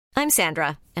I'm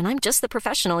Sandra, and I'm just the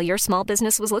professional your small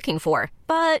business was looking for.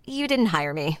 But you didn't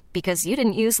hire me because you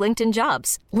didn't use LinkedIn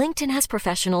Jobs. LinkedIn has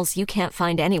professionals you can't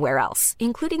find anywhere else,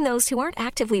 including those who aren't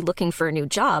actively looking for a new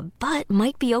job, but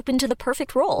might be open to the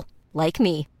perfect role, like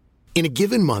me. In a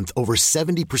given month, over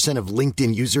 70% of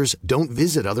LinkedIn users don't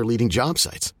visit other leading job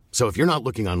sites. So if you're not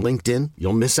looking on LinkedIn,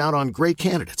 you'll miss out on great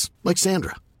candidates like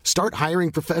Sandra. Start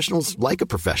hiring professionals like a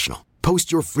professional.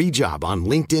 Post your free job on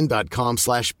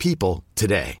linkedin.com/people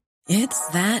today. It's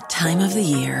that time of the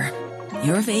year.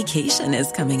 Your vacation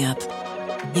is coming up.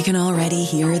 You can already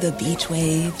hear the beach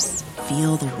waves,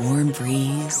 feel the warm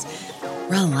breeze,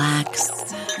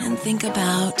 relax, and think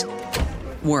about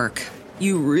work.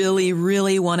 You really,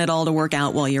 really want it all to work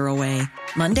out while you're away.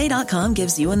 Monday.com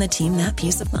gives you and the team that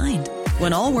peace of mind.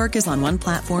 When all work is on one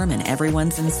platform and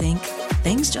everyone's in sync,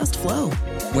 things just flow.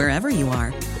 Wherever you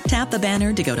are, tap the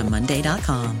banner to go to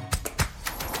Monday.com.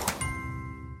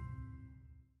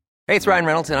 Hey, it's Ryan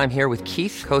Reynolds, and I'm here with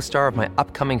Keith, co-star of my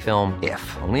upcoming film,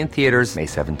 If, only in theaters May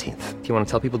 17th. Do you want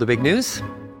to tell people the big news?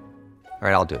 All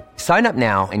right, I'll do it. Sign up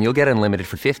now and you'll get unlimited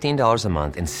for $15 a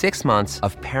month and 6 months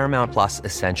of Paramount Plus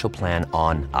Essential Plan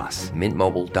on us.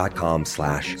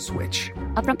 MintMobile.com/switch.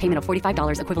 Upfront payment of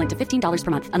 $45 equivalent to $15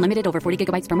 per month. Unlimited over 40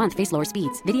 gigabytes per month. Face lower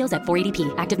speeds. Videos at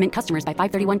 480p. Active Mint customers by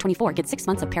 531.24 get 6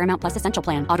 months of Paramount Plus Essential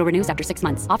Plan. Auto renews after 6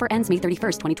 months. Offer ends May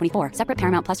 31st, 2024. Separate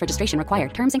Paramount Plus registration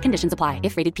required. Terms and conditions apply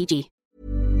if rated PG.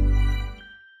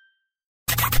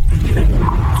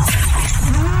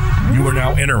 You are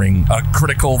now entering a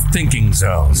critical thinking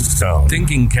zone.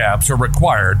 Thinking caps are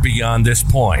required beyond this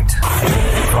point.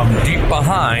 From deep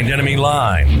behind enemy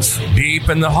lines, deep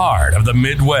in the heart of the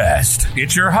Midwest,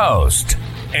 it's your host,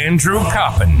 Andrew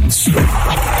Coppins.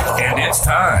 And it's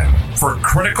time for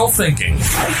Critical Thinking.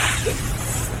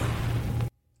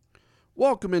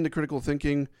 Welcome into Critical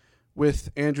Thinking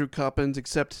with Andrew Coppins,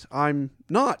 except I'm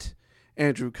not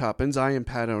Andrew Coppins. I am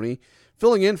Pat Oney,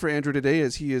 filling in for Andrew today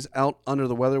as he is out under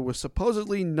the weather with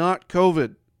supposedly not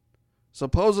COVID.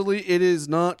 Supposedly it is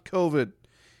not COVID.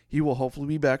 He will hopefully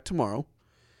be back tomorrow.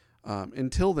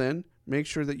 Until then, make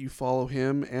sure that you follow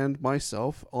him and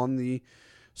myself on the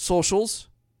socials.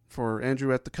 For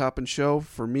Andrew, at The Coppins Show.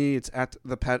 For me, it's at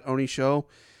The Pat Oney Show.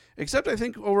 Except I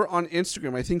think over on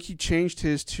Instagram, I think he changed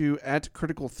his to at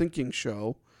Critical Thinking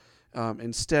Show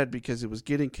instead, because it was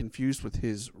getting confused with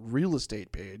his real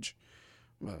estate page.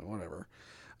 Whatever.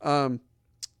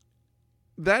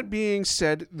 That being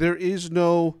said, there is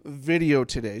no video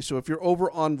today. So if you're over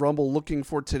on Rumble looking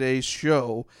for today's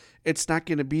show, it's not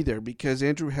going to be there because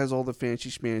Andrew has all the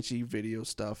fancy schmancy video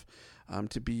stuff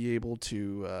to be able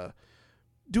to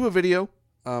do a video.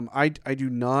 I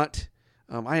do not.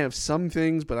 I have some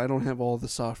things, but I don't have all the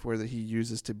software that he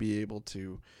uses to be able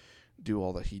to do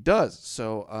all that he does.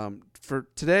 So for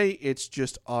today, it's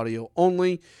just audio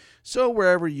only. So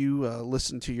wherever you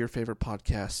listen to your favorite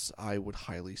podcasts, I would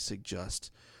highly suggest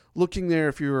looking there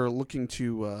if you're looking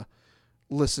to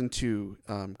listen to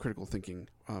Critical Thinking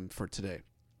for today.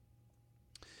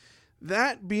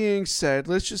 That being said,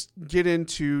 let's just get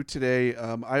into today.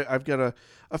 I've got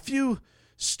a few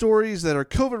stories that are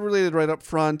COVID related right up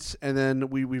front, and then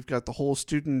we've got the whole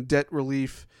student debt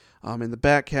relief in the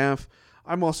back half.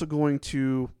 I'm also going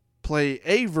to play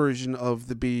a version of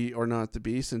the Bee or Not the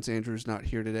Bee since Andrew's not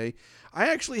here today. I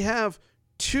actually have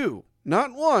two,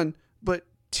 not one, but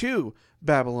two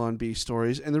Babylon Bee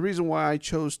stories. And the reason why I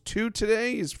chose two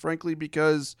today is frankly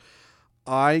because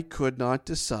I could not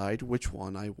decide which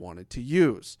one I wanted to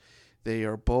use. They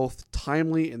are both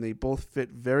timely and they both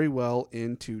fit very well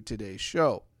into today's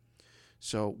show.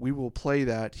 So we will play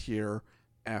that here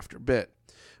after a bit.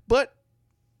 But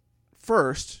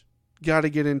first, got to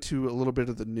get into a little bit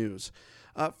of the news.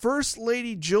 First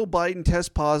Lady Jill Biden tests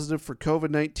positive for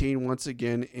COVID-19 once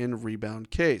again in rebound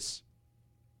case.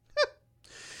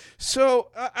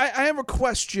 So I have a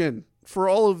question for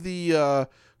all of the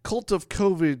cult of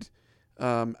COVID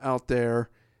out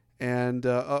there and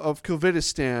of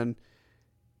COVIDistan.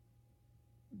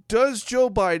 Does Joe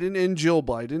Biden and Jill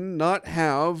Biden not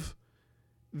have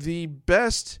the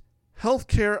best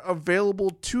healthcare available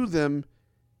to them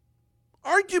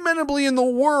argumentably in the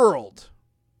world?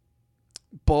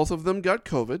 Both of them got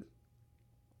COVID.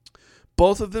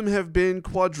 Both of them have been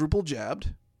quadruple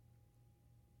jabbed.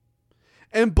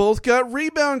 And both got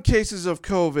rebound cases of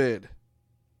COVID.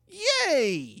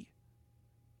 Yay!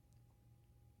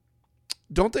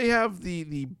 Don't they have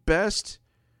the best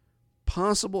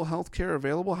possible healthcare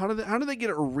available? How do they get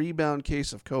a rebound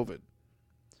case of COVID?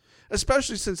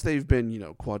 Especially since they've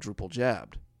been, quadruple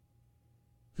jabbed.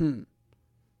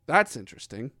 That's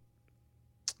interesting.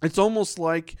 It's almost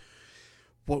like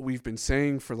what we've been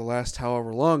saying for the last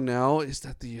however long now is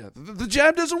that the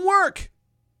jab doesn't work.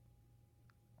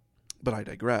 But I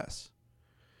digress.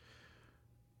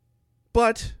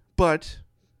 But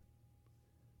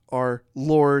our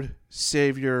Lord,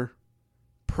 Savior,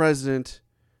 President,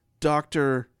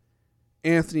 Dr.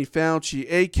 Anthony Fauci,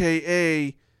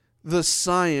 a.k.a. The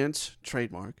Science,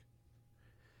 trademark,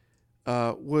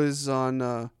 was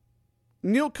on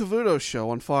Neil Cavuto's show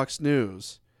on Fox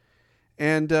News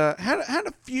and had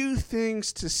a few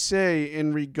things to say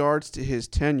in regards to his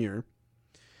tenure,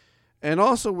 and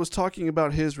also was talking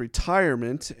about his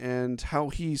retirement and how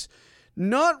he's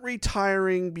not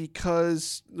retiring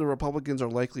because the Republicans are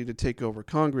likely to take over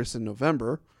Congress in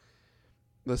November.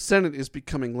 The Senate is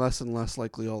becoming less and less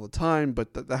likely all the time,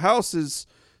 but the House is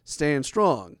staying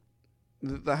strong.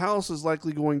 The House is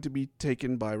likely going to be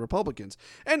taken by Republicans.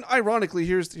 And ironically,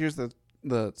 here's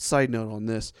the side note on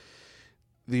this.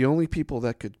 The only people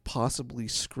that could possibly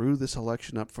screw this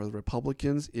election up for the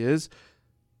Republicans is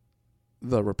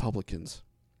the Republicans.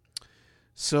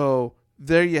 So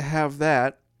there you have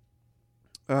that.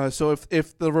 So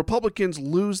if the Republicans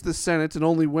lose the Senate and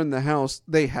only win the House,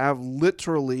 they have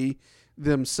literally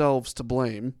themselves to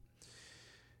blame.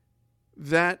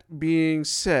 That being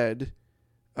said,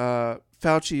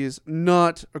 Fauci is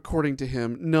not, according to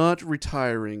him, not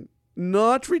retiring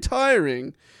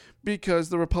because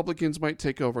the Republicans might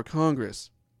take over Congress.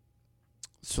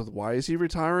 So why is he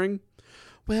retiring?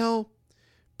 Well,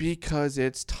 because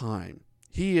it's time.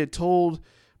 He had told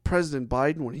President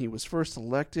Biden when he was first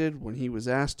elected, when he was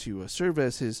asked to serve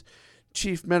as his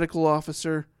chief medical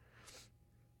officer,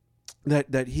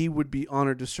 that he would be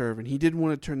honored to serve, and he didn't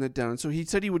want to turn that down. And so he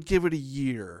said he would give it a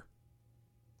year.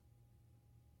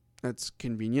 That's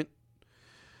convenient.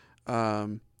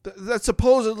 That's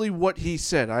supposedly what he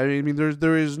said. I mean,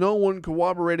 there is no one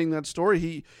corroborating that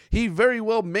story. He very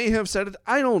well may have said it.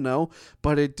 I don't know,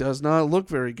 but it does not look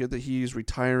very good that he's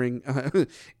retiring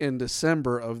in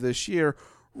December of this year,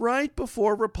 right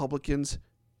before Republicans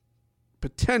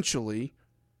potentially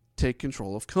take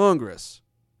control of Congress.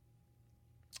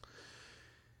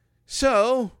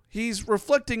 So he's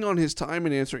reflecting on his time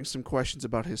and answering some questions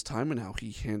about his time and how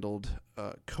he handled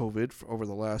COVID over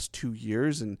the last 2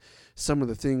 years and some of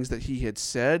the things that he had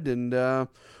said. And,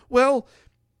 well,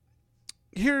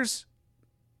 here's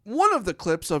one of the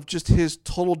clips of just his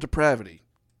total depravity.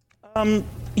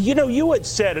 You had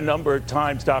said a number of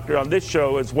times, Doctor, on this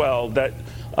show as well, that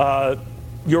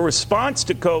your response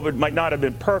to COVID might not have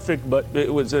been perfect, but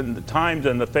it was in the times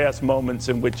and the fast moments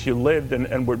in which you lived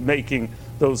and were making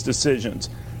those decisions.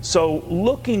 So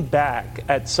looking back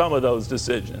at some of those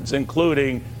decisions,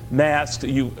 including masks,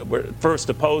 you were first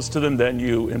opposed to them, then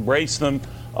you embraced them,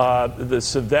 the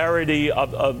severity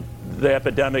of the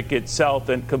epidemic itself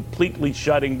and completely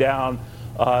shutting down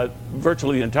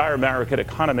virtually the entire American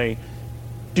economy.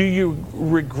 Do you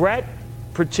regret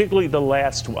particularly the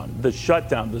last one, the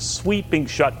shutdown, the sweeping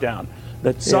shutdown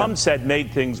that some said made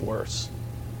things worse?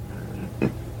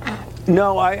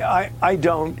 No, I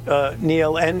don't,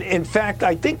 Neil. And in fact,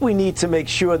 I think we need to make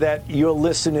sure that your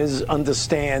listeners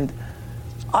understand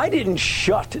I didn't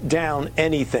shut down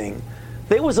anything.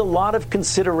 There was a lot of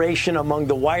consideration among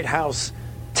the White House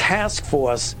task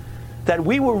force that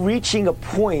we were reaching a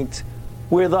point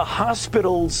where the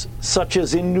hospitals, such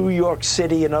as in New York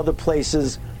City and other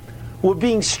places, were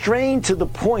being strained to the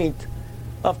point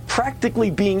of practically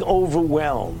being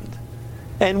overwhelmed.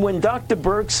 And when Dr.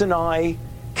 Birx and I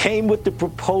came with the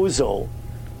proposal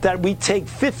that we take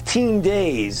 15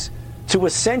 days to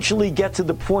essentially get to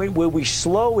the point where we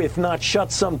slow, if not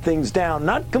shut some things down,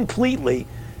 not completely,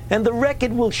 and the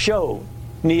record will show,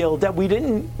 Neil, that we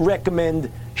didn't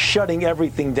recommend shutting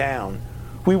everything down.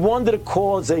 We wanted to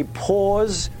cause a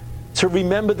pause, to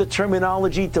remember the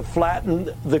terminology, to flatten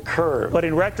the curve. But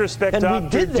in retrospect,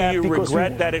 Doctor, do you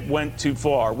regret that it went too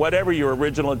far? Whatever your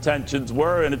original intentions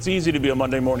were, and it's easy to be a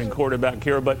Monday morning quarterback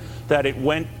here, but that it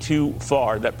went too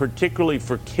far, that particularly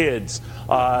for kids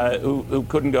who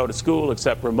couldn't go to school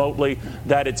except remotely,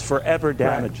 that it's forever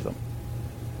damaged them.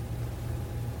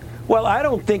 Well, I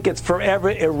don't think it's forever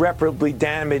irreparably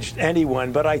damaged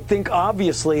anyone, but I think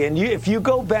obviously, and if you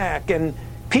go back and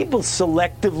people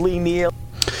selectively, Neil.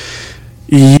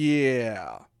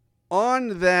 Yeah.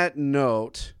 On that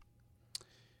note,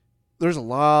 there's a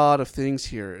lot of things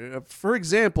here. For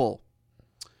example,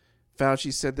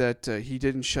 Fauci said that he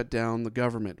didn't shut down the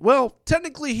government. Well,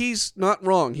 technically he's not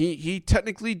wrong. He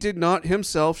technically did not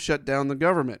himself shut down the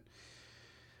government.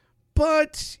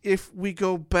 But if we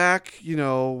go back,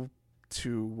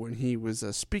 to when he was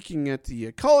speaking at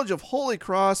the College of Holy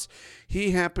Cross,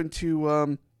 he happened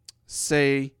to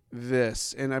say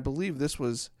this, and I believe this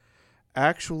was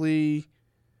actually,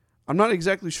 I'm not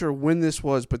exactly sure when this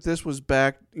was, but this was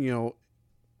back,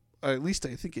 at least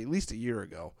a year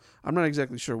ago. I'm not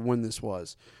exactly sure when this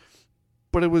was,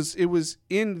 but it was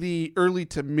in the early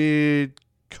to mid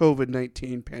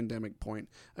COVID-19 pandemic point,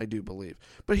 I do believe.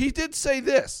 But he did say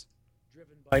this.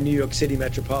 Driven by New York City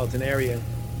metropolitan area,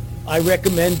 I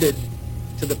recommended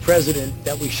to the president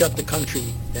that we shut the country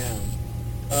down.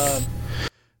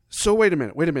 So wait a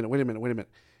minute.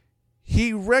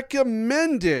 He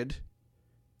recommended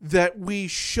that we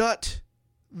shut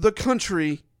the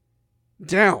country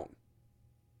down.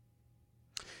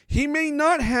 He may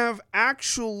not have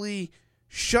actually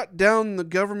shut down the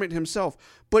government himself,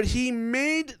 but he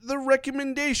made the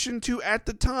recommendation to, at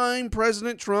the time,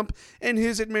 President Trump and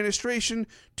his administration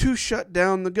to shut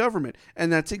down the government.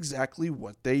 And that's exactly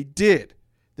what they did.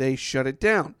 They shut it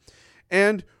down.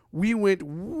 And we went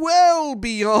well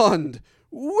beyond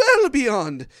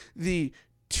the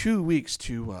 2 weeks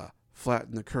to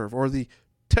flatten the curve, or the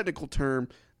technical term,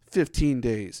 15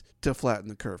 days to flatten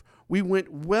the curve. We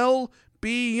went well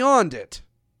beyond it.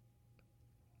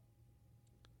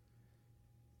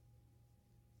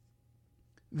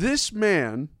 This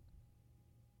man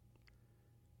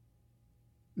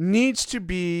needs to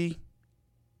be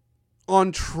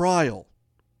on trial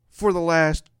for the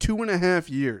last 2.5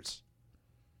 years.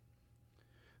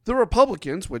 The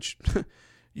Republicans, which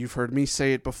you've heard me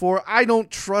say it before, I don't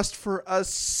trust for a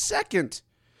second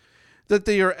that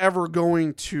they are ever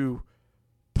going to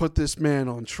put this man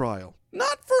on trial.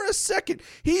 Not for a second.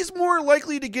 He's more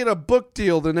likely to get a book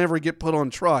deal than ever get put on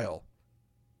trial.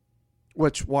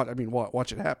 Watch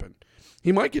it happen.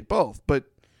 He might get both,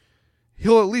 but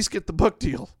he'll at least get the book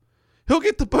deal. He'll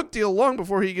get the book deal long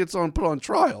before he gets put on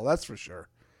trial, that's for sure.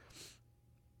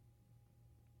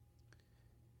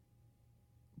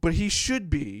 But he should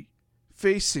be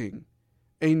facing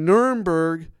a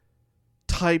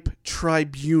Nuremberg-type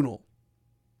tribunal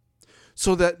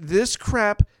so that this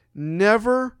crap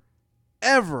never,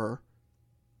 ever,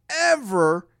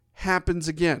 ever happens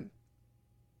again.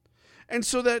 And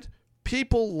so that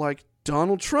people like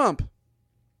Donald Trump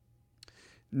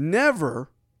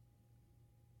never,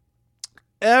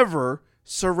 ever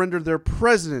surrender their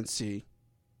presidency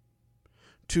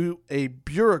to a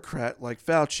bureaucrat like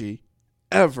Fauci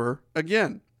ever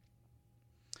again.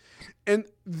 And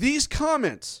these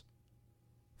comments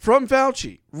from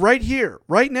Fauci right here,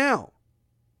 right now,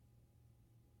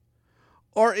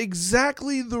 are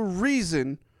exactly the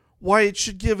reason why it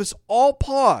should give us all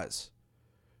pause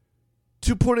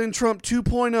to put in Trump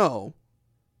 2.0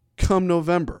 come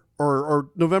November, or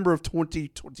November of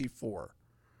 2024.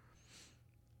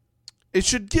 It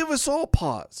should give us all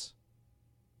pause.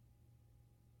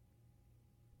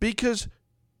 Because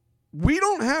we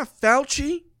don't have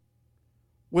Fauci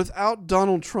without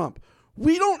Donald Trump.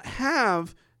 We don't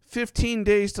have 15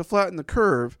 days to flatten the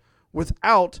curve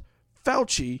without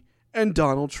Fauci and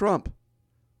Donald Trump.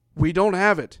 We don't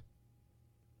have it.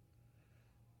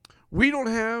 We don't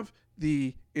have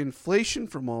the inflation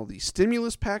from all these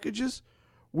stimulus packages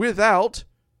without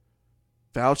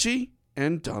Fauci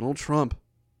and Donald Trump.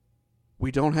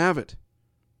 We don't have it.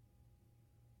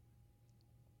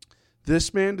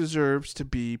 This man deserves to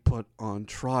be put on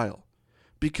trial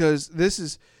because this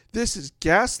is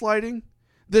gaslighting.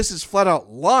 This is flat out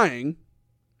lying.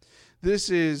 This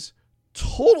is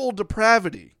total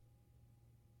depravity.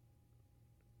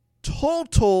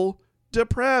 Total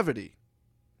depravity.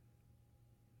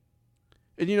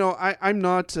 And I'm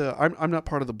not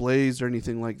part of the Blaze or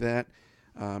anything like that.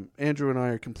 Andrew and I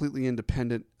are completely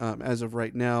independent as of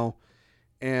right now,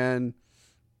 and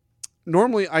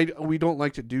normally we don't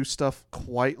like to do stuff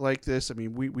quite like this. I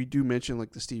mean, we do mention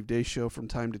like the Steve Day Show from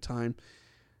time to time.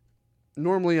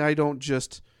 Normally, I don't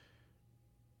just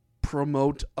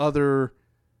promote other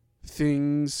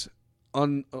things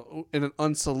in an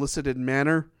unsolicited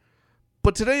manner,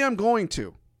 but today I'm going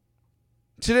to.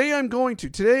 Today I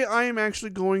am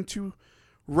actually going to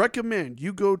recommend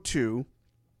you go to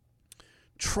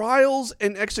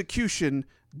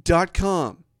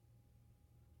trialsandexecution.com.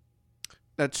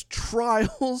 That's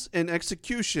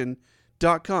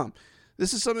trialsandexecution.com.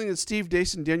 This is something that Steve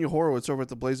Deace and Daniel Horowitz over at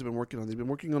The Blaze have been working on. They've been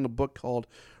working on a book called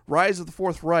Rise of the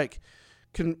Fourth Reich,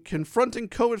 confronting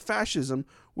COVID fascism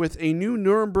with a new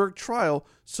Nuremberg trial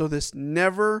so this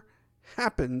never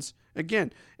happens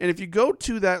again. And if you go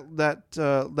to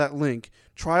that link,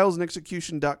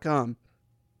 trialsandexecution.com,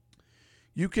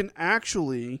 you can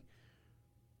actually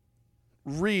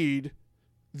read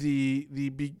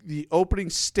the opening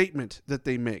statement that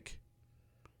they make.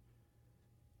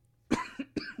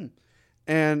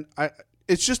 And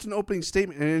it's just an opening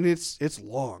statement, and it's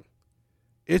long.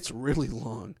 It's really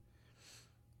long.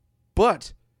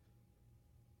 But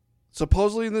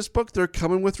supposedly in this book, they're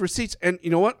coming with receipts. And you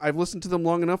know what? I've listened to them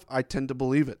long enough. I tend to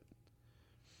believe it.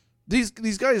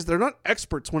 These guys, they're not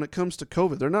experts when it comes to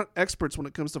COVID. They're not experts when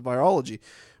it comes to virology.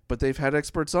 But they've had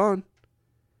experts on.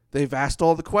 They've asked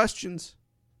all the questions.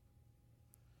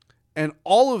 And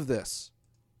all of this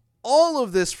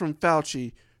from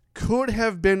Fauci could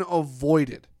have been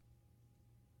avoided.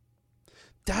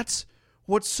 That's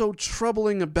what's so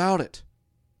troubling about it.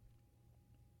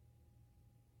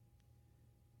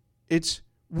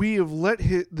 We have let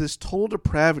this total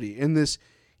depravity and this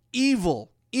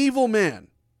evil man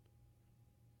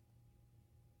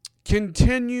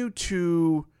continue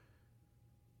to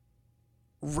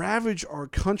ravage our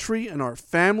country and our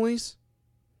families.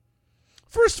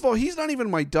 First of all, he's not even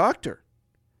my doctor.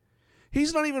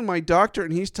 He's not even my doctor,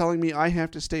 and he's telling me I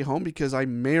have to stay home because I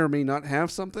may or may not have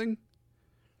something.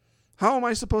 How am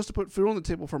I supposed to put food on the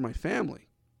table for my family?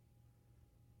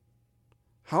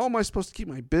 How am I supposed to keep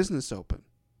my business open?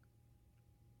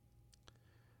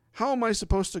 How am I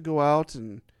supposed to go out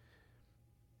and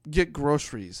get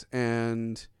groceries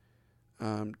and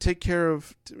take care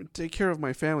of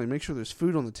my family, make sure there's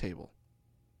food on the table,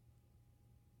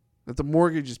 that the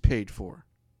mortgage is paid for?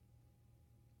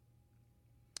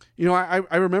 You know,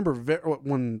 I remember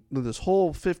when this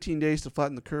whole 15 days to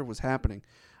flatten the curve was happening,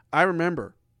 I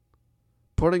remember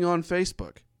putting on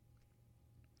Facebook,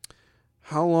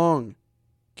 how long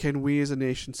can we as a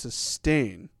nation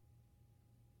sustain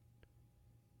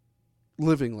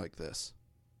living like this?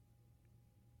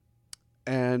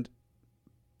 And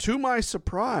to my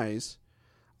surprise,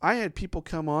 I had people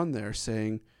come on there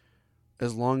saying,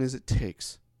 as long as it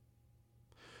takes.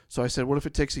 So I said, what if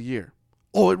it takes a year?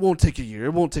 Oh, it won't take a year.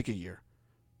 It won't take a year.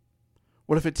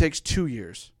 What if it takes 2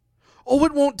 years? Oh,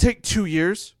 it won't take 2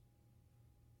 years.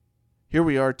 Here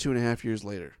we are 2.5 years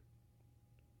later.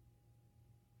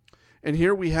 And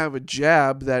here we have a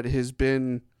jab that has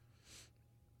been,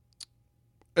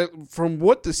 from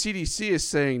what the CDC is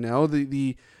saying now,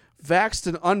 the vaxxed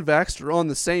and unvaxxed are on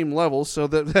the same level, so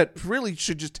that really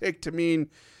should just take to mean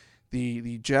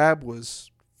the jab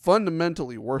was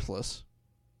fundamentally worthless.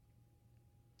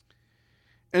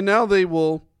 And now they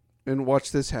will, and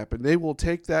watch this happen, they will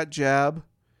take that jab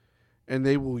and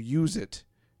they will use it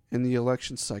in the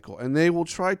election cycle. And they will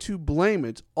try to blame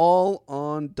it all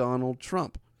on Donald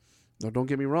Trump. Now, don't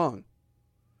get me wrong.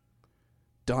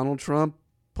 Donald Trump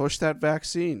pushed that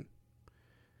vaccine.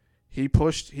 He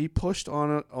pushed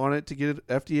on it to get it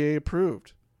FDA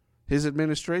approved, his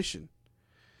administration,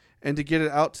 and to get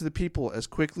it out to the people as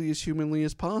quickly as humanly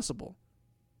as possible.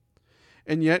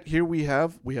 And yet here we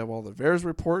have all the VAERS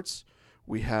reports,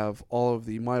 we have all of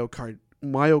the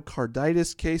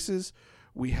myocarditis cases,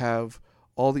 we have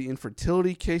all the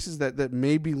infertility cases that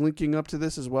may be linking up to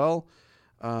this as well,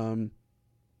 and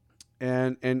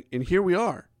here we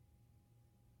are.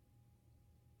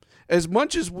 As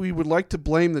much as we would like to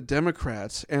blame the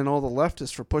Democrats and all the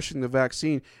leftists for pushing the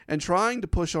vaccine and trying to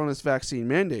push on us vaccine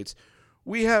mandates,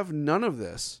 we have none of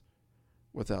this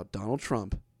without Donald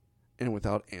Trump and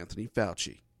without Anthony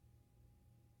Fauci.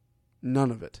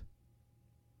 None of it.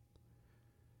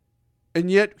 And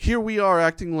yet, here we are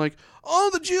acting like, oh,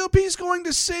 the GOP is going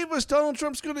to save us. Donald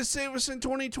Trump's going to save us in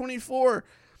 2024.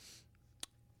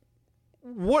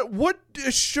 What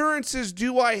assurances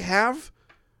do I have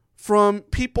from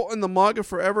people in the MAGA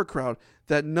Forever crowd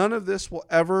that none of this will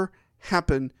ever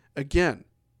happen again?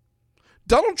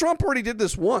 Donald Trump already did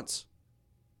this once.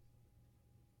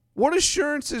 What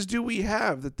assurances do we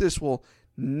have that this will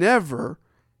never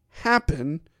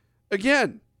happen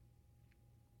again?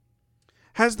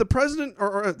 Has the president,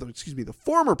 the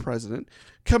former president,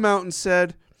 come out and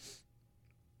said,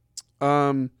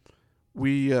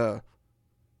 we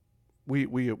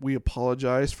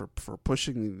apologize for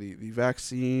pushing the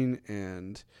vaccine,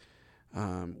 and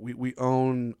we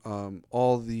own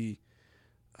all the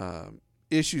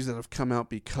issues that have come out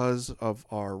because of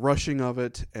our rushing of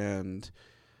it, and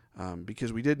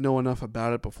because we didn't know enough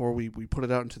about it before we put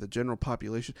it out into the general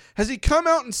population? Has he come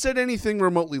out and said anything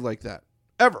remotely like that?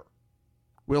 Ever?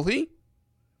 Will he?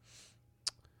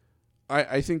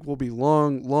 I think we'll be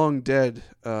long dead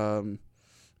and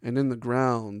in the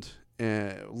ground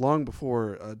long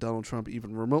before Donald Trump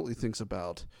even remotely thinks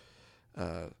about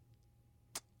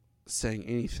saying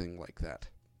anything like that.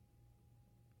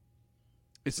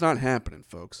 It's not happening,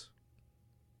 folks.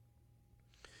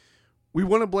 We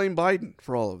want to blame Biden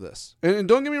for all of this. And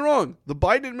don't get me wrong, the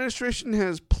Biden administration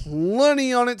has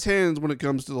plenty on its hands when it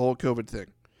comes to the whole COVID thing.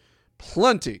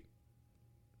 Plenty.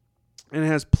 And it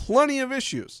has plenty of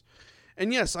issues.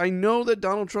 And yes, I know that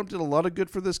Donald Trump did a lot of good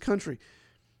for this country.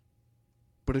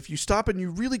 But if you stop and you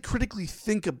really critically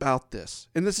think about this,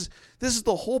 and this is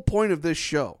the whole point of this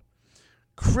show,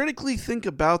 critically think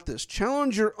about this.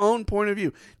 Challenge your own point of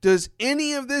view. Does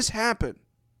any of this happen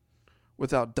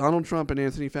without Donald Trump and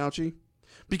Anthony Fauci?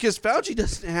 Because Fauci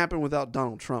doesn't happen without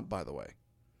Donald Trump, by the way.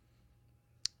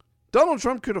 Donald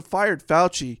Trump could have fired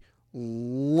Fauci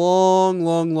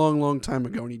long time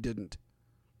ago, and he didn't.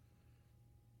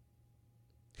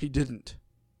 He didn't.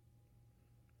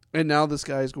 And now this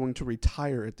guy is going to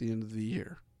retire at the end of the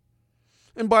year.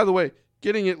 And by the way,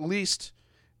 getting at least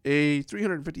a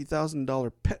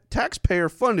 $350,000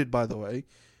 taxpayer-funded, by the way,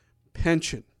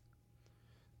 pension.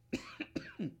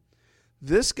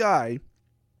 This guy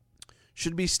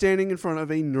should be standing in front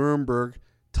of a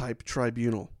Nuremberg-type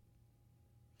tribunal.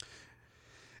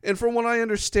 And from what I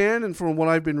understand and from what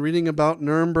I've been reading about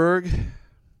Nuremberg,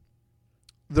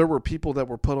 there were people that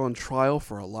were put on trial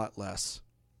for a lot less.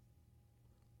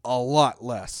 A lot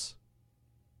less.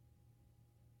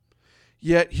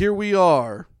 Yet here we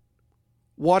are,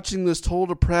 watching this total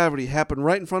depravity happen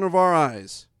right in front of our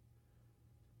eyes.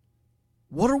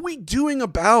 What are we doing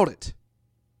about it?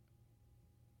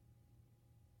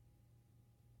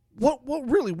 What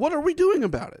are we doing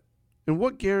about it? And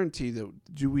what guarantee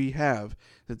do we have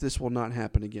that this will not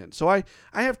happen again? So I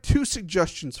have two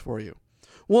suggestions for you.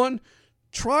 One,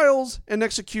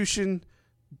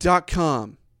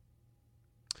 trialsandexecution.com.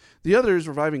 The other is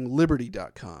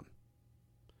revivingliberty.com.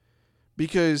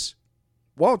 Because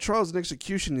while Trials and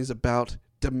Execution is about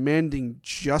demanding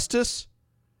justice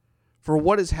for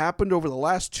what has happened over the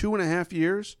last 2.5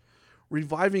 years,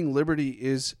 Reviving Liberty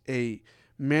is a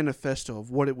manifesto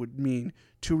of what it would mean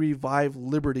to revive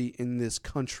liberty in this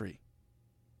country.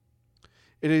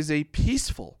 It is a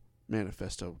peaceful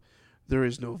manifesto. There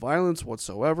is no violence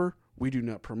whatsoever. We do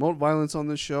not promote violence on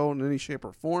this show in any shape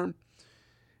or form.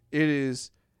 It is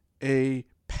a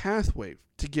pathway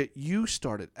to get you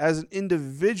started as an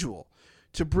individual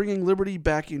to bringing liberty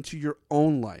back into your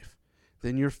own life,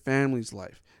 then your family's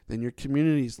life, then your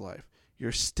community's life,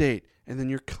 your state, and then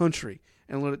your country,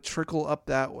 and let it trickle up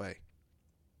that way.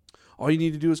 All you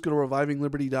need to do is go to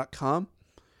revivingliberty.com,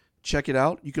 check it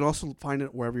out. You can also find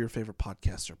it wherever your favorite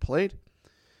podcasts are played.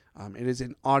 It is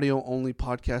an audio-only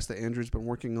podcast that Andrew's been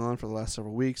working on for the last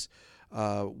several weeks.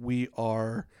 We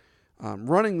are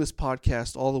running this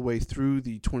podcast all the way through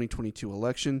the 2022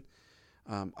 election.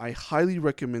 I highly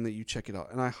recommend that you check it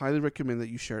out, and I highly recommend that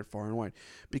you share it far and wide,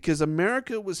 because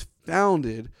America was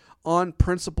founded on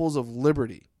principles of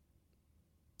liberty.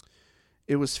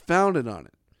 It was founded on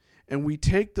it. And we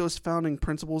take those founding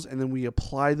principles and then we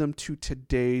apply them to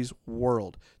today's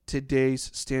world, today's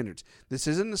standards. This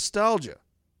isn't nostalgia.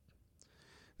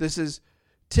 This is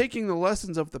taking the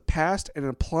lessons of the past and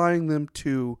applying them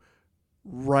to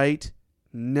right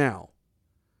now,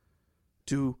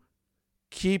 to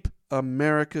keep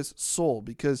America's soul,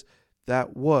 because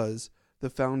that was the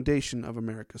foundation of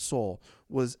America's soul,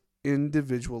 was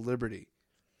individual liberty.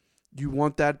 You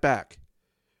want that back.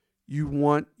 You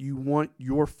want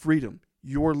your freedom,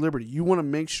 your liberty. You want to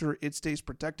make sure it stays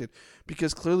protected,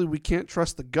 because clearly we can't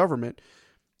trust the government.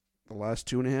 The last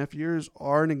 2.5 years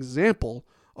are an example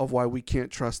of why we can't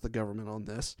trust the government on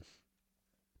this.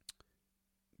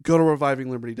 Go to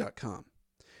revivingliberty.com.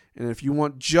 And if you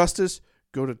want justice,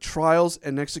 go to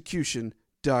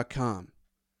trialsandexecution.com.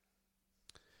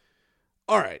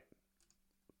 All right.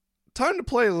 Time to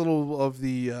play a little of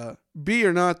the Be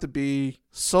or Not to Be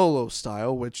solo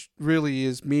style, which really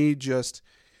is me just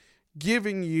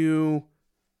giving you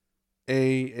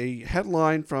a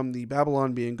headline from the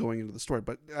Babylon being going into the story.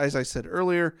 But as I said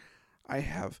earlier, I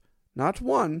have not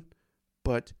one,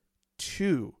 but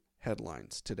two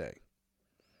headlines today.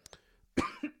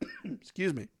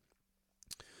 Excuse me.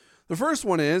 The first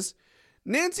one is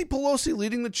Nancy Pelosi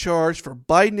leading the charge for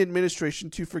Biden administration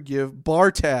to forgive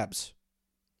bar tabs.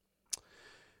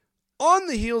 On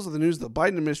the heels of the news that the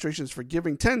Biden administration is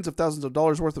forgiving tens of thousands of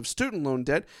dollars worth of student loan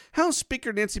debt, House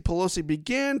Speaker Nancy Pelosi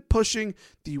began pushing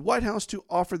the White House to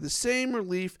offer the same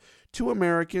relief to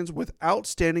Americans with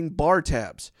outstanding bar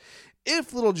tabs.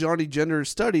 If little Johnny Gender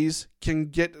Studies can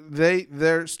get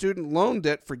their student loan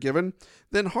debt forgiven,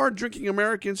 then hard-drinking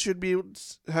Americans should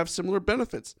have similar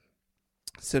benefits,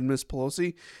 said Ms.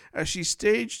 Pelosi as she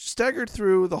staggered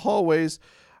through the hallways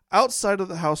outside of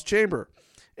the House chamber.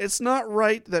 It's not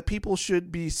right that people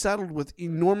should be saddled with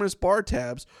enormous bar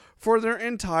tabs for their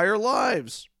entire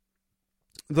lives.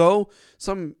 Though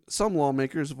some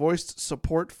lawmakers voiced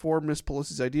support for Ms.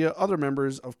 Pelosi's idea, other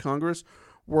members of Congress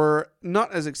were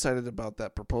not as excited about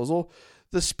that proposal.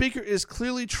 The speaker is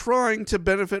clearly trying to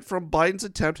benefit from Biden's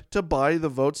attempt to buy the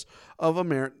votes of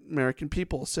American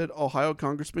people, said Ohio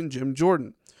Congressman Jim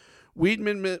Jordan.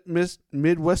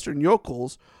 Midwestern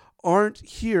yokels aren't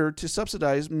here to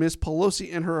subsidize Miss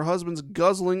Pelosi and her husband's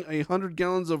guzzling 100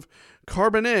 gallons of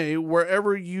Cabernet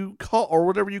whatever you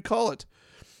call it.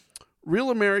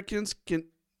 Real Americans can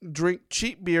drink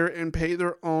cheap beer and pay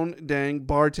their own dang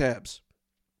bar tabs.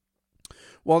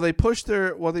 While they push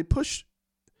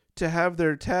to have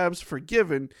their tabs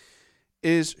forgiven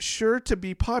is sure to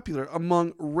be popular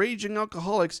among raging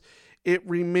alcoholics, it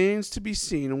remains to be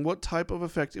seen what type of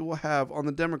effect it will have on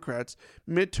the Democrats'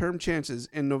 midterm chances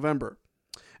in November.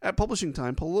 At publishing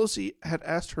time, Pelosi had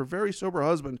asked her very sober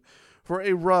husband for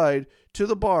a ride to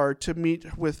the bar to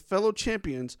meet with fellow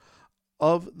champions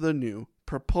of the new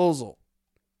proposal.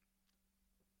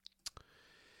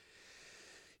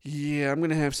 Yeah, I'm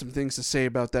going to have some things to say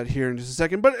about that here in just a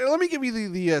second. But let me give you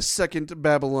the second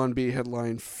Babylon Bee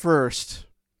headline first.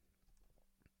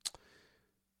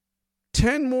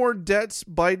 10 more debts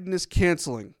Biden is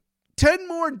canceling. 10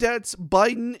 more debts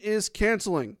Biden is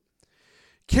canceling.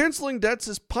 Canceling debts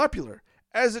is popular.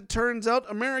 As it turns out,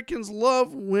 Americans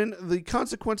love when the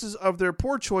consequences of their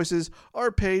poor choices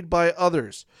are paid by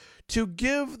others. To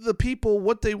give the people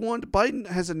what they want, Biden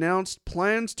has announced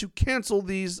plans to cancel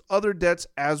these other debts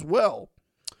as well.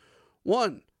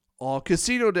 1. All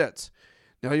casino debts.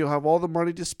 Now you'll have all the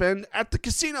money to spend at the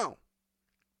casino.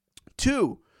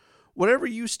 2. Whatever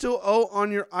you still owe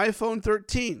on your iPhone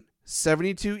 13.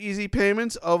 72 easy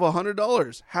payments of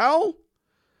 $100. How?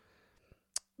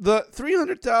 The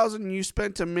 $300,000 you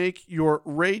spent to make your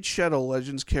Raid Shadow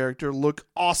Legends character look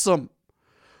awesome.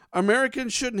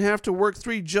 Americans shouldn't have to work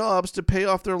 3 jobs to pay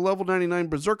off their level 99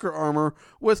 Berserker armor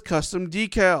with custom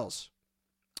decals.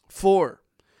 4.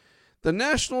 The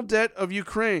national debt of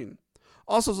Ukraine.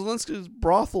 Also, Zelensky's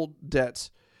brothel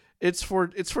debts. It's for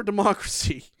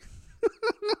democracy.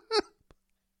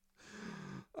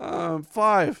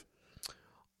 5.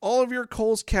 All of your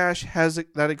Kohl's cash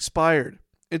that expired.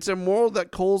 It's immoral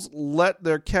that Kohl's let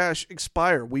their cash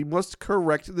expire. We must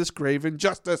correct this grave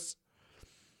injustice.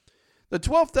 The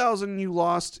 $12,000 you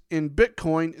lost in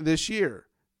Bitcoin this year.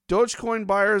 Dogecoin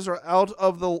buyers are out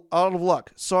of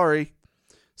luck. Sorry.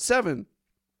 7.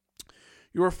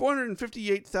 Your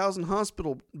 $458,000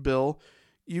 hospital bill,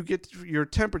 you get your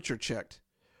temperature checked.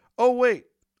 Oh wait,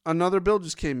 another bill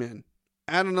just came in.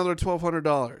 Add another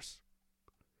 $1,200.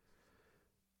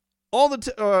 All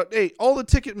the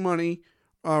ticket money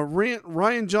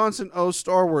Rian Johnson owes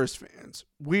Star Wars fans.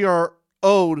 We are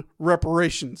owed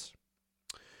reparations.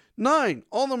 9.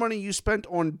 All the money you spent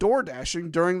on door dashing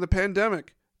during the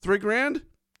pandemic. $3,000?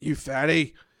 You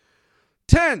fatty.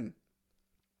 10.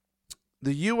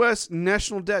 The U.S.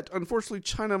 national debt. Unfortunately,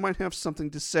 China might have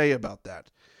something to say about that.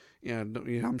 Yeah,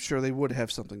 I'm sure they would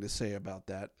have something to say about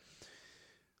that.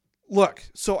 Look,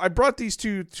 so I brought these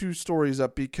two stories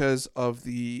up because of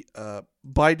the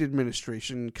Biden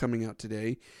administration coming out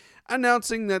today,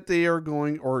 announcing that they are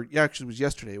going, or actually it was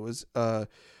yesterday,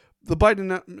 the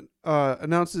Biden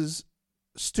announces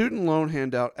student loan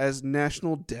handout as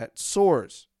national debt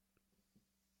soars.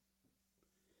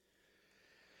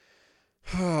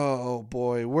 Oh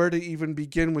boy, where to even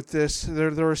begin with this?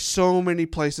 There are so many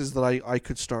places that I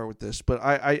could start with this, but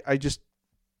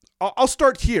I'll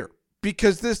start here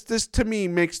because this to me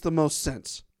makes the most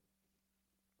sense.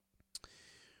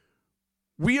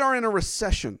 We are in a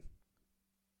recession.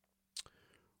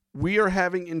 We are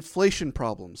having inflation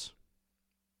problems.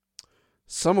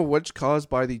 Some of which caused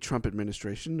by the Trump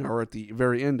administration, or at the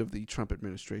very end of the Trump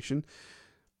administration.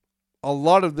 A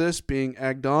lot of this being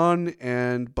egged on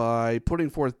and by putting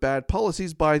forth bad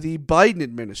policies by the Biden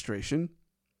administration.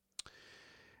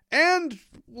 And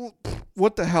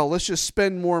what the hell, let's just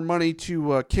spend more money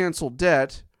to cancel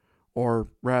debt, or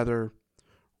rather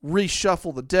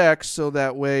reshuffle the deck so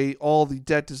that way all the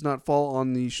debt does not fall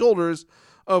on the shoulders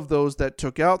of those that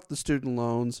took out the student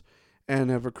loans and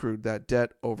have accrued that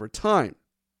debt over time.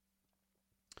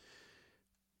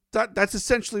 That's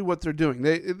essentially what they're doing.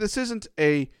 This isn't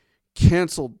a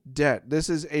canceled debt. This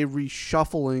is a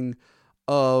reshuffling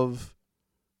of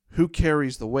who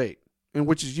carries the weight, and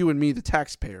which is you and me, the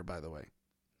taxpayer, by the way.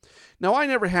 Now, I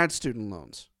never had student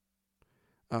loans.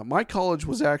 My college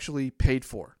was actually paid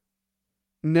for.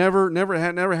 Never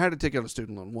had to take out a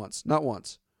student loan once, not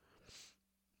once.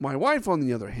 My wife, on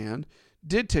the other hand,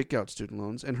 did take out student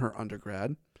loans in her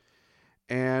undergrad.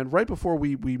 And right before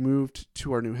we moved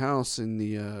to our new house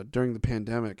during the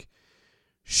pandemic,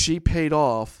 she paid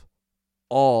off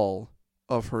all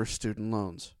of her student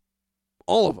loans.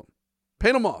 All of them.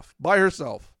 Paid them off by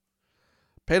herself.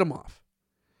 Paid them off.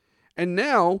 And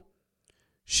now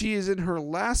she is in her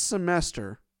last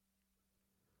semester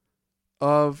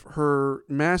of her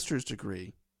master's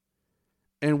degree,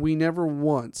 and we never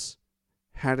once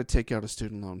had to take out a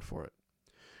student loan for it.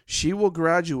 She will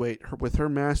graduate with her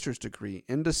master's degree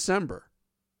in December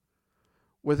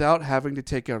without having to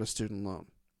take out a student loan.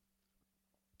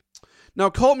 Now,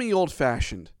 call me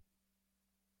old-fashioned,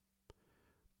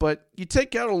 but you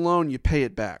take out a loan, you pay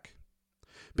it back.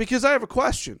 Because I have a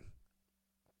question.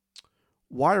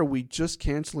 Why are we just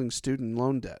canceling student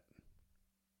loan debt?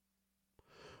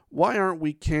 Why aren't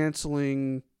we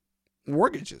canceling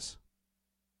mortgages?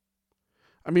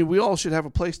 I mean, we all should have a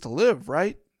place to live,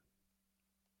 right?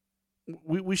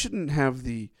 We shouldn't have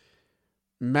the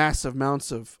massive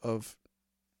amounts of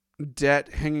debt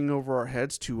hanging over our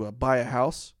heads to buy a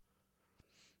house,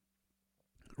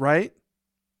 right?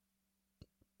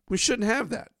 We shouldn't have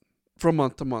that from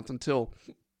month to month until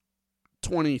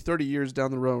 20, 30 years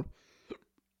down the road,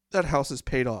 that house is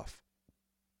paid off.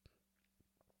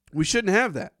 We shouldn't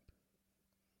have that,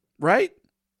 right?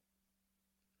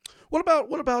 What about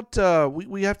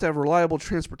we have to have reliable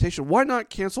transportation? Why not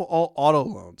cancel all auto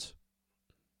loans?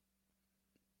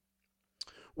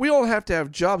 We all have to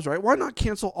have jobs, right? Why not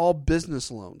cancel all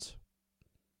business loans?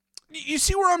 You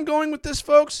see where I'm going with this,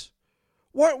 folks?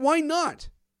 Why not?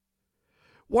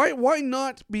 Why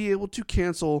not be able to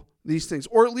cancel these things,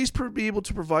 or at least be able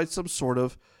to provide some sort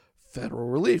of federal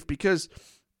relief? Because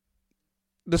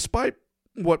despite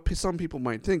what some people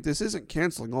might think, this isn't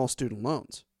canceling all student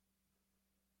loans.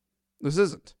 This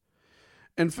isn't.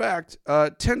 In fact,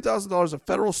 $10,000 of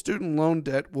federal student loan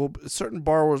debt will certain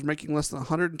borrowers making less than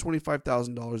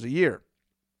 $125,000 a year,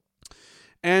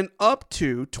 and up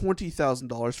to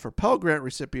 $20,000 for Pell Grant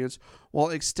recipients, while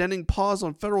extending pause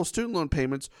on federal student loan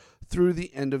payments through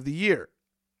the end of the year.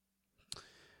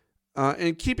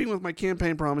 In keeping with my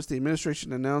campaign promise, the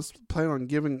administration announced a plan on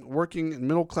giving working and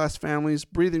middle-class families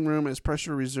breathing room as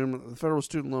pressure to resume the federal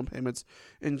student loan payments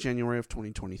in January of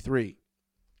 2023.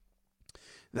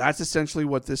 That's essentially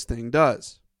what this thing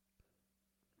does.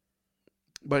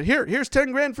 But here's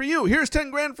 10 grand for you. Here's 10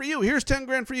 grand for you. Here's 10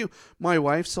 grand for you. My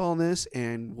wife saw this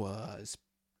and was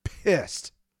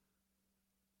pissed.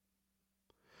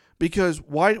 Because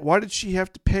why did she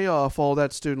have to pay off all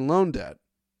that student loan debt,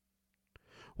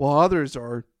 while others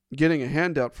are getting a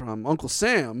handout from Uncle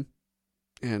Sam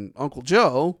and Uncle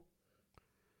Joe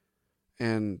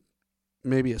and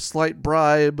maybe a slight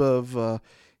bribe of,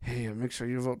 hey, make sure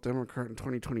you vote Democrat in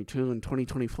 2022 and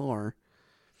 2024.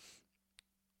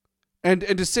 And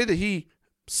to say that he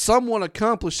somewhat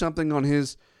accomplished something on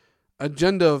his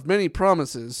agenda of many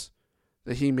promises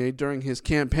that he made during his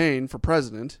campaign for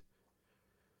president.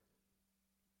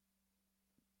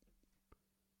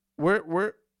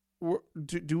 Where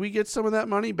do we get some of that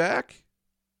money back?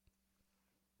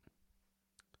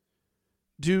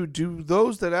 Do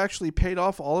those that actually paid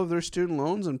off all of their student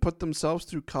loans and put themselves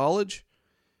through college,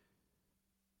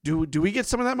 do we get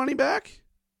some of that money back?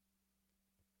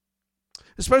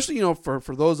 Especially,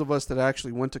 for those of us that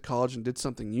actually went to college and did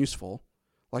something useful,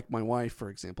 like my wife, for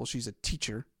example. She's a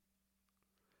teacher.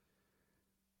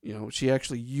 She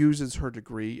actually uses her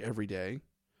degree every day,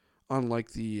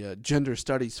 unlike the gender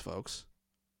studies folks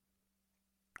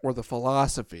or the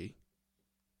philosophy.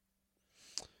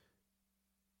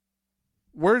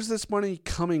 Where's this money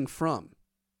coming from?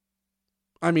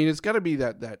 I mean, it's got to be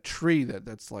that tree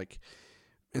that's like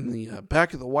in the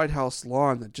back of the White House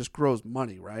lawn that just grows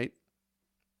money, right?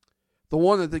 The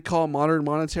one that they call modern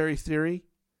monetary theory.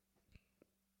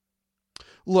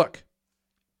 Look,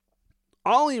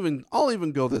 I'll even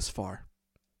go this far.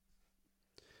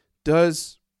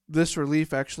 Does this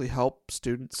relief actually help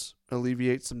students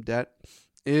alleviate some debt?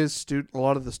 Is a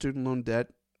lot of the student loan debt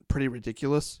pretty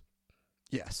ridiculous?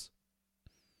 Yes.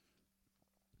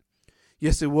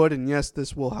 Yes, it would, and yes,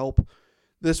 this will help.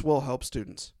 This will help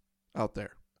students out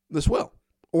there. This will,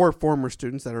 or former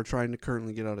students that are trying to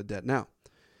currently get out of debt now.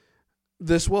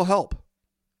 This will help.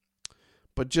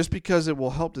 But just because it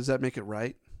will help, does that make it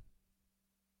right?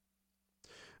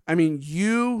 I mean,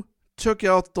 you took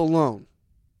out the loan.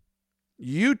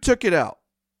 You took it out.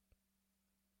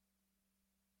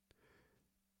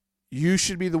 You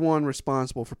should be the one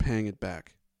responsible for paying it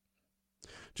back.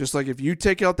 Just like if you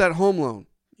take out that home loan,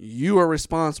 you are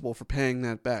responsible for paying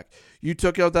that back. You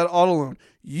took out that auto loan.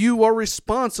 You are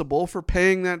responsible for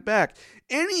paying that back.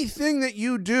 Anything that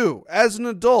you do as an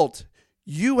adult,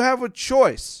 you have a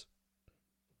choice.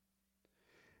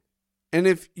 And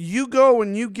if you go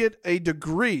and you get a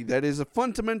degree that is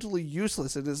fundamentally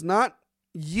useless, it is not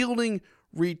yielding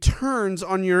returns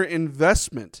on your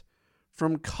investment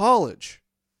from college.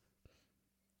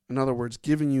 In other words,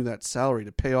 giving you that salary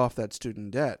to pay off that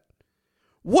student debt.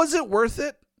 Was it worth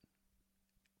it?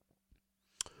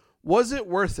 Was it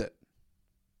worth it?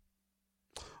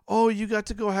 oh, you got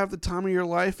to go have the time of your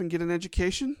life and get an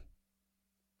education?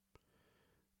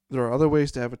 There are other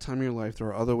ways to have a time of your life. There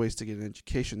are other ways to get an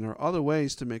education. There are other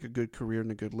ways to make a good career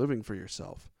and a good living for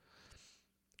yourself.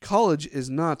 College is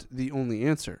not the only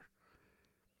answer.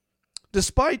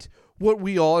 Despite what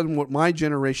we all and what my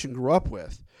generation grew up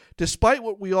with, despite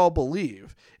what we all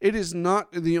believe, it is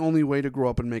not the only way to grow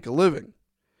up and make a living.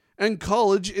 And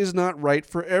college is not right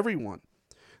for everyone.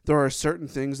 There are certain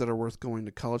things that are worth going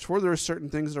to college for. There are certain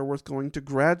things that are worth going to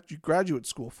graduate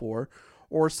school for,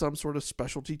 or some sort of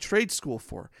specialty trade school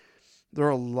for. There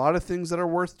are a lot of things that are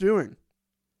worth doing.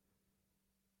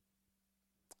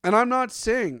 And I'm not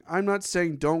saying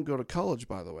don't go to college,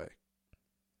 by the way.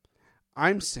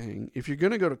 I'm saying if you're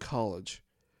going to go to college,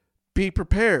 be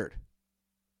prepared.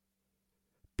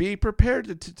 Be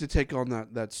prepared to take on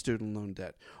that student loan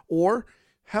debt. Or,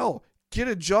 hell, get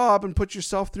a job and put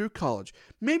yourself through college.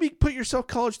 Maybe put yourself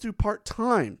college through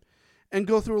part-time and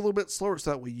go through a little bit slower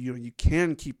so that way you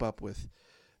can keep up with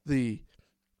the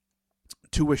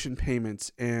tuition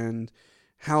payments and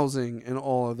housing and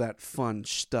all of that fun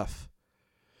stuff.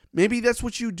 Maybe that's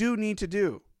what you do need to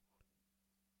do.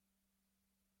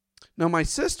 Now, my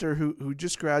sister, who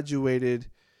just graduated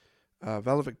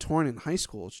valedictorian in high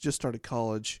school, she just started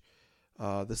college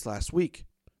this last week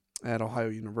at Ohio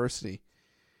University,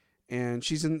 and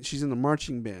she's in the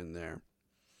marching band there.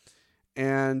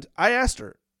 And I asked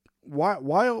her, why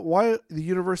the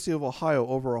University of Ohio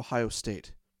over Ohio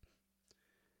State?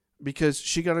 Because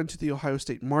she got into the Ohio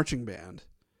State marching band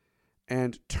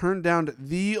and turned down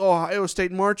the Ohio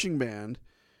State marching band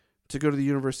to go to the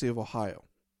University of Ohio.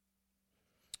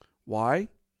 Why?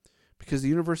 Because the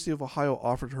University of Ohio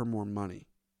offered her more money.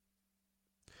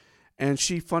 And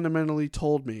she fundamentally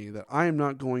told me that I am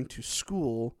not going to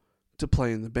school to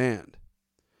play in the band.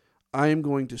 I am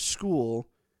going to school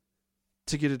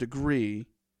to get a degree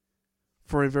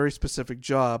for a very specific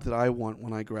job that I want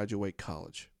when I graduate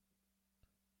college.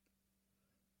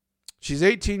 She's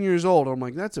 18 years old. I'm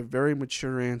like, that's a very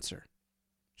mature answer.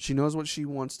 She knows what she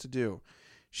wants to do.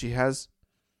 She has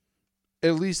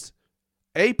at least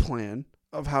a plan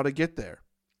of how to get there.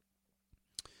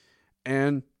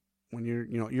 And when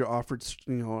you're offered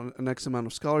an X amount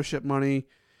of scholarship money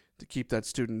to keep that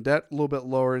student debt a little bit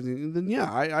lower, then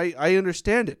yeah, I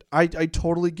understand it. I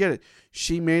totally get it.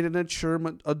 She made an mature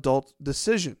adult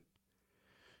decision.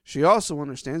 She also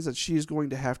understands that she is going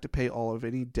to have to pay all of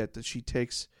any debt that she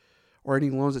takes or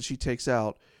any loans that she takes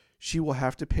out. She will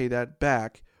have to pay that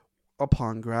back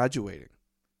upon graduating.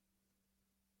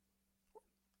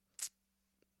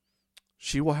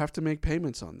 She will have to make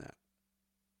payments on that.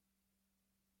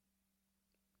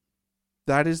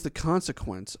 That is the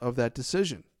consequence of that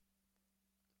decision.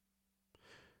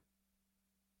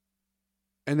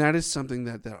 And that is something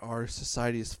that our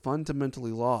society has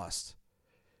fundamentally lost.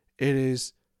 It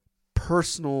is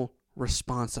personal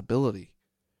responsibility.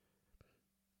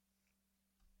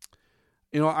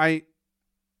 I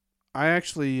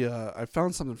actually I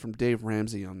found something from Dave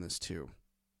Ramsey on this too.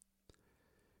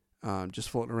 Just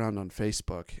floating around on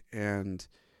Facebook, and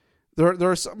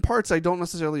there are some parts I don't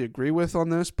necessarily agree with on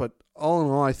this, but all in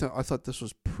all, I thought this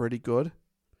was pretty good.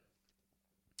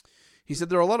 He said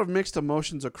there are a lot of mixed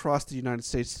emotions across the United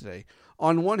States today.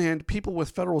 On one hand, people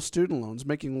with federal student loans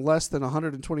making less than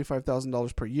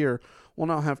 $125,000 per year will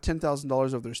now have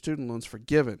 $10,000 of their student loans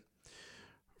forgiven.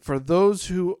 For those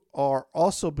who are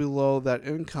also below that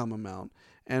income amount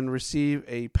and receive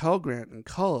a Pell Grant in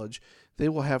college, they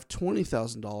will have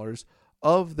 $20,000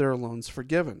 of their loans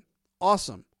forgiven.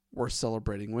 Awesome. We're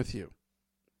celebrating with you.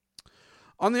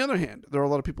 On the other hand, there are a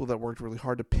lot of people that worked really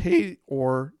hard to pay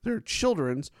or their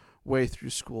children's way through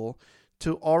school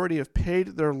to already have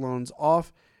paid their loans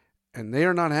off, and they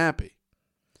are not happy.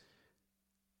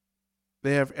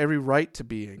 They have every right to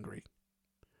be angry.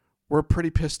 We're pretty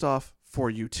pissed off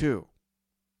for you too.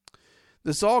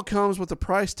 This all comes with a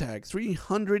price tag,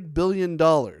 $300 billion.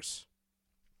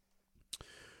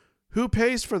 Who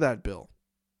pays for that bill?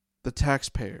 The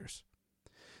taxpayers.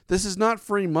 This is not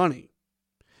free money.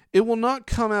 It will not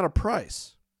come at a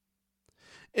price.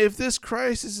 If this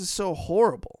crisis is so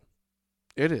horrible,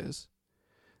 it is,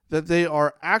 that they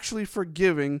are actually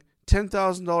forgiving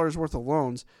 $10,000 worth of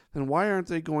loans, then why aren't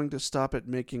they going to stop at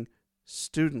making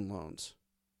student loans?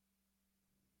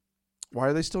 Why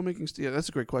are they still making... that's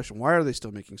a great question. Why are they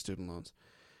still making student loans?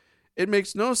 It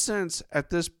makes no sense at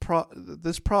this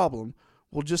problem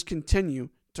will just continue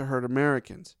to hurt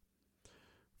Americans.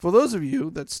 For those of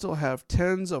you that still have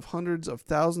tens of hundreds of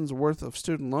thousands worth of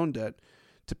student loan debt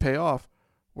to pay off,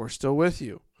 we're still with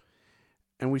you.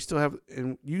 And you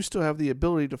still have the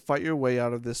ability to fight your way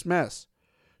out of this mess.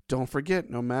 don't forget,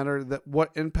 no matter that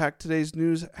what impact today's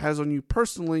news has on you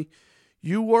personally,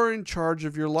 you are in charge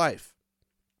of your life.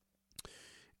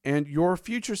 And your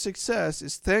future success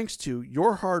is thanks to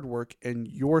your hard work and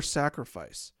your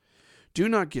sacrifice. Do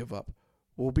not give up.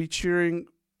 We'll be cheering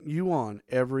you on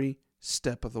every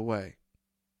step of the way.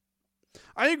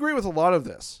 I agree with a lot of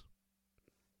this.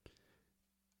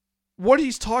 What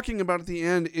he's talking about at the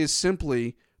end is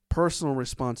simply personal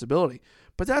responsibility.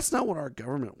 But that's not what our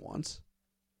government wants.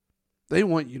 They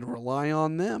want you to rely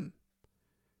on them.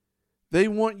 They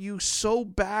want you so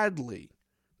badly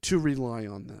to rely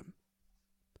on them.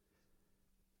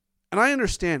 And I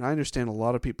understand a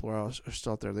lot of people are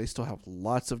still out there. They still have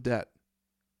lots of debt.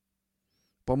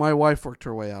 But my wife worked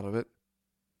her way out of it.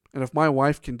 And if my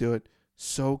wife can do it,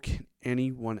 so can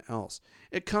anyone else.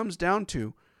 It comes down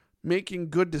to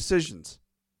making good decisions.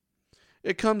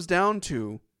 It comes down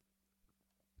to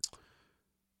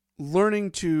learning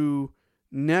to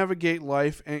navigate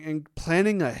life and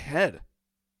planning ahead.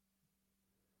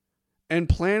 And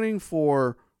planning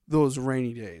for those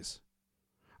rainy days.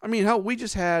 I mean, hell, we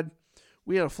had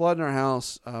a flood in our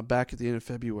house back at the end of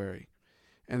February.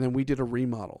 And then we did a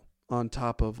remodel on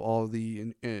top of all of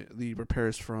the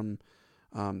repairs from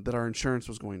that our insurance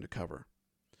was going to cover.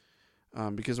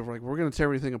 Because we're going to tear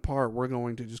everything apart. We're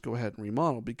going to just go ahead and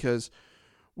remodel because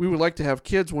we would like to have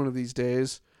kids one of these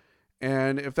days.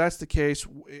 And if that's the case,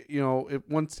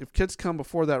 if kids come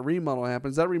before that remodel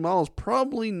happens, that remodel is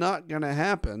probably not going to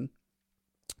happen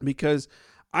because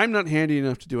I'm not handy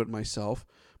enough to do it myself.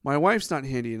 My wife's not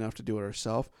handy enough to do it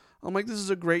herself. I'm like, this is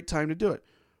a great time to do it.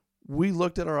 We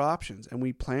looked at our options and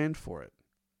we planned for it.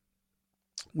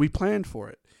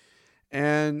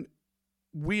 And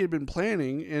we had been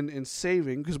planning and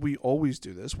saving, because we always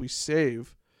do this. We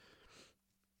save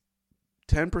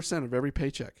 10% of every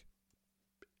paycheck.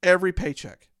 Every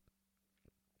paycheck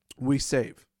we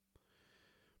save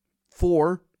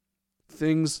for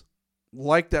things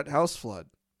like that house flood,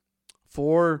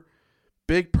 for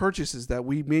big purchases that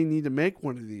we may need to make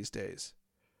one of these days.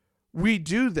 We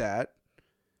do that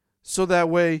so that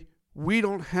way we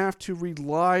don't have to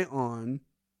rely on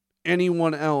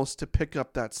anyone else to pick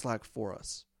up that slack for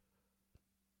us.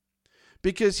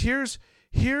 Because here's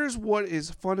what is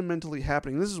fundamentally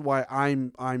happening. This is why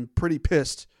I'm pretty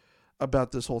pissed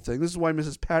about this whole thing. This is why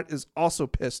Mrs. Pat is also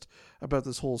pissed about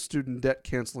this whole student debt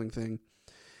canceling thing,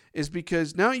 is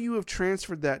because now you have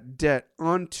transferred that debt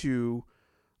onto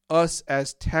us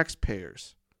as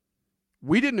taxpayers.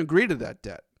 We didn't agree to that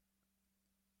debt.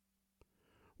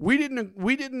 We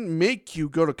didn't make you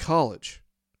go to college.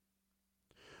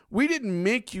 We didn't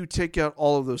make you take out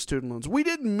all of those student loans. We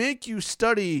didn't make you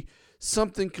study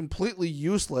something completely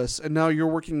useless and now you're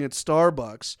working at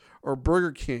Starbucks or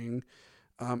Burger King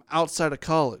outside of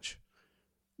college.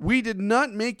 We did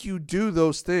not make you do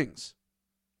those things.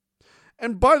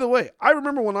 And by the way, I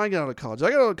remember when I got out of college.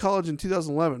 I got out of college in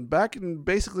 2011, back in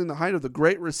basically in the height of the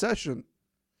Great Recession,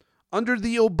 under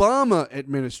the Obama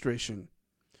administration,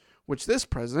 which this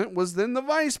president was then the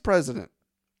vice president.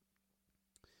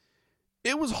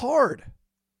 It was hard.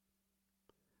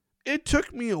 It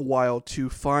took me a while to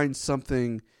find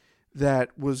something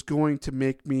that was going to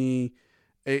make me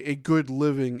a good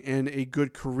living and a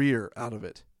good career out of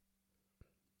it.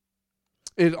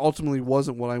 It ultimately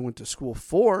wasn't what I went to school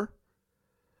for,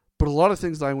 but a lot of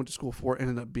things that I went to school for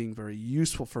ended up being very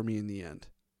useful for me in the end.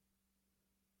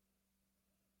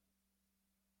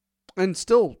 And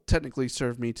still technically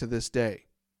serve me to this day.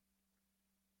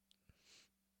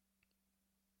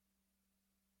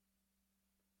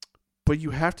 But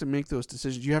you have to make those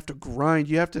decisions. You have to grind.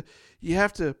 You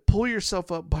have to pull yourself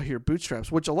up by your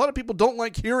bootstraps, which a lot of people don't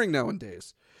like hearing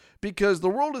nowadays, because the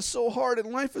world is so hard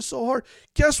and life is so hard.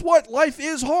 Guess what? Life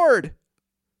is hard.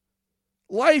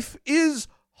 Life is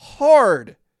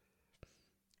hard.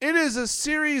 It is a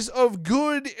series of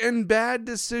good and bad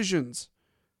decisions.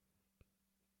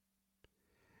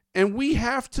 And we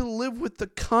have to live with the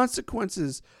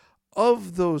consequences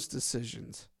of those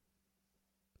decisions.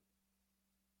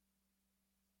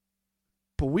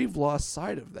 But we've lost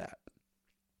sight of that.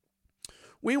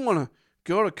 We want to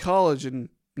go to college and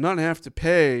not have to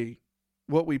pay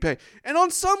what we pay. And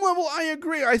on some level, I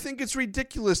agree. I think it's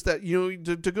ridiculous that,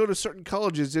 to go to certain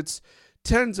colleges, it's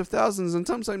tens of thousands and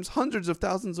sometimes hundreds of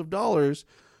thousands of dollars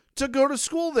to go to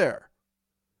school there.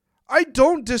 I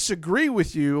don't disagree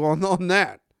with you on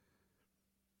that.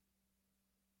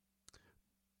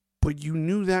 But you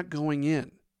knew that going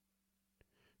in.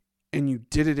 And you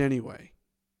did it anyway.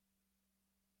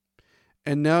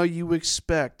 And now you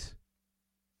expect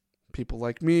people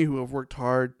like me who have worked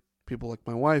hard, people like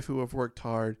my wife who have worked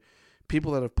hard,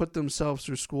 people that have put themselves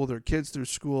through school, their kids through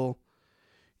school,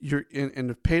 and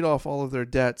have paid off all of their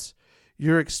debts,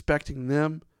 you're expecting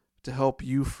them to help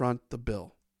you front the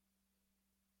bill.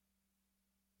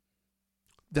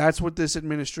 That's what this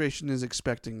administration is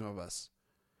expecting of us.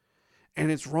 And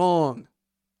it's wrong.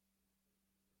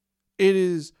 It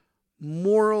is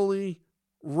morally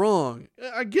wrong.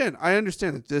 Again, I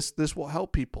understand that this will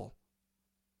help people.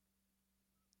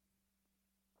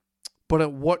 But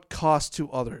at what cost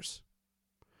to others?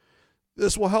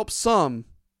 This will help some,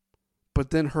 but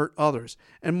then hurt others.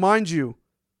 And mind you,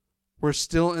 we're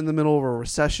still in the middle of a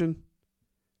recession,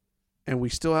 and we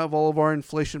still have all of our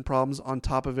inflation problems on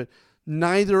top of it.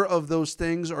 Neither of those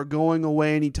things are going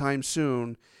away anytime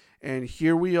soon. And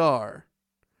here we are,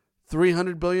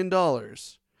 $300 billion.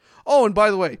 Oh, and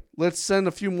by the way, let's send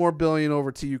a few more billion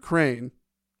over to Ukraine,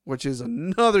 which is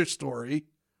another story.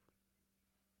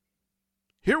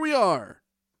 Here we are,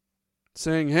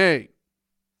 saying, hey,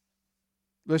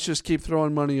 let's just keep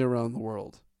throwing money around the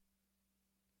world.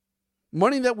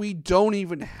 Money that we don't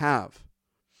even have.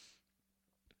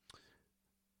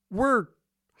 We're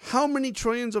how many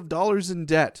trillions of dollars in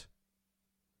debt?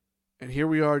 And here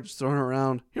we are just throwing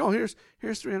around, here's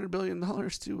 $300 billion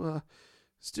to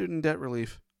student debt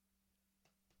relief.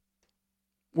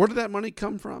 Where did that money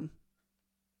come from?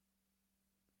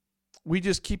 We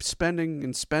just keep spending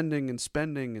and spending and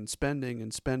spending and spending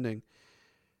and spending.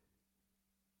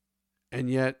 And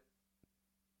yet,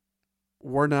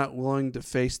 we're not willing to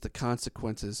face the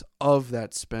consequences of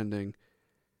that spending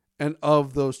and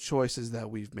of those choices that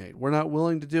we've made. We're not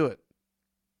willing to do it.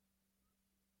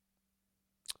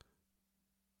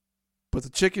 But the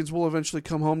chickens will eventually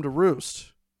come home to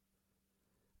roost.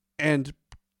 And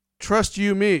trust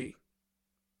you me,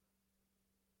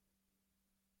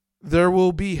 there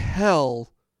will be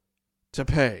hell to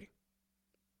pay.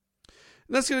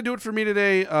 And that's going to do it for me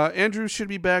today. Andrew should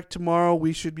be back tomorrow.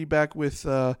 We should be back with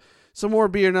some more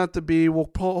Be or Not to Be. We'll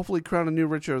hopefully crown a new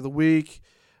Richard of the Week.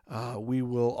 We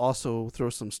will also throw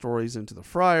some stories into the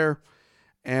fryer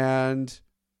and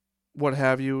what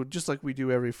have you, just like we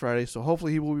do every Friday. So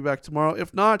hopefully he will be back tomorrow.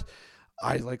 If not,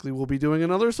 I likely will be doing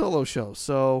another solo show.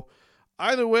 So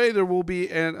either way, there will be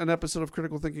an episode of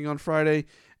Critical Thinking on Friday.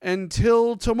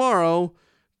 Until tomorrow,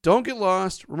 don't get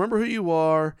lost. Remember who you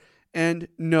are. And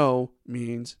no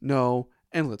means no.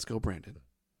 And let's go, Brandon.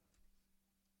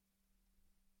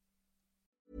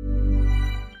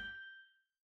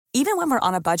 Even when we're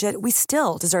on a budget, we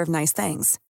still deserve nice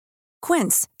things.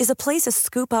 Quince is a place to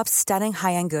scoop up stunning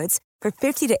high-end goods for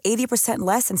 50 to 80%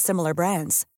 less than similar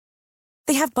brands.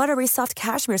 They have buttery soft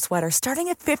cashmere sweaters starting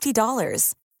at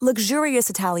 $50, luxurious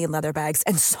Italian leather bags,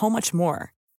 and so much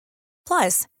more.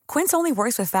 Plus, Quince only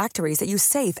works with factories that use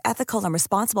safe, ethical, and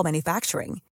responsible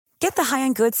manufacturing. Get the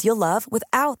high-end goods you'll love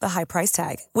without the high price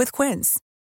tag with Quince.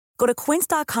 Go to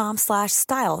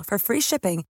quince.com/style for free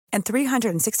shipping and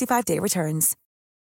 365-day returns.